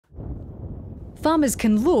Farmers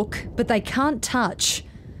can look, but they can't touch.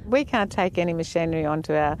 We can't take any machinery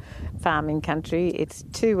onto our farming country. It's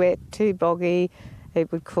too wet, too boggy.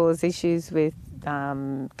 It would cause issues with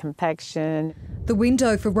compaction. The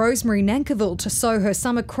window for Rosemary Nankerville to sow her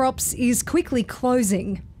summer crops is quickly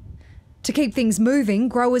closing. To keep things moving,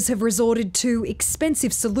 growers have resorted to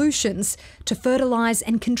expensive solutions to fertilise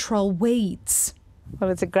and control weeds. Well,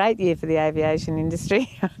 it's a great year for the aviation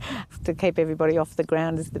industry. To keep everybody off the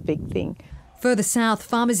ground is the big thing. Further south,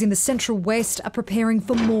 farmers in the central west are preparing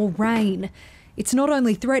for more rain. It's not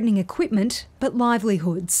only threatening equipment, but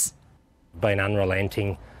livelihoods. Been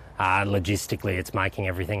unrelenting. Logistically, it's making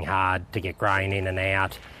everything hard to get grain in and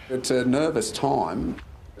out. It's a nervous time,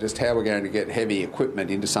 just how we're going to get heavy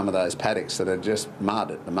equipment into some of those paddocks that are just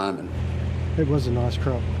mud at the moment. It was a nice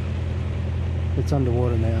crop. It's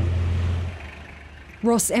underwater now.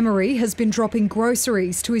 Ross Emery has been dropping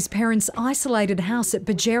groceries to his parents' isolated house at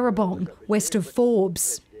Bajerabong, west of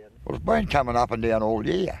Forbes. Well, it's been coming up and down all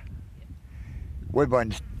year. We've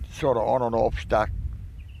been sort of on and off stuck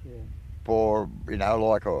for,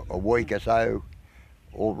 like a week or so,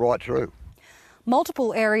 or right through.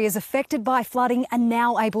 Multiple areas affected by flooding are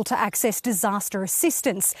now able to access disaster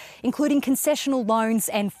assistance, including concessional loans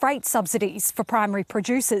and freight subsidies for primary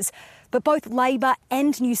producers. But both Labor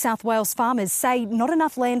and New South Wales farmers say not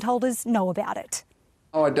enough landholders know about it.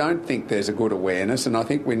 I don't think there's a good awareness, and I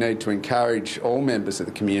think we need to encourage all members of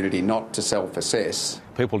the community not to self-assess.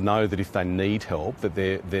 People know that if they need help, that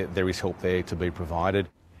there is help there to be provided.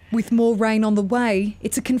 With more rain on the way,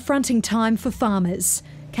 it's a confronting time for farmers.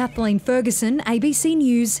 Kathleen Ferguson, ABC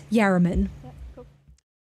News, Yarraman.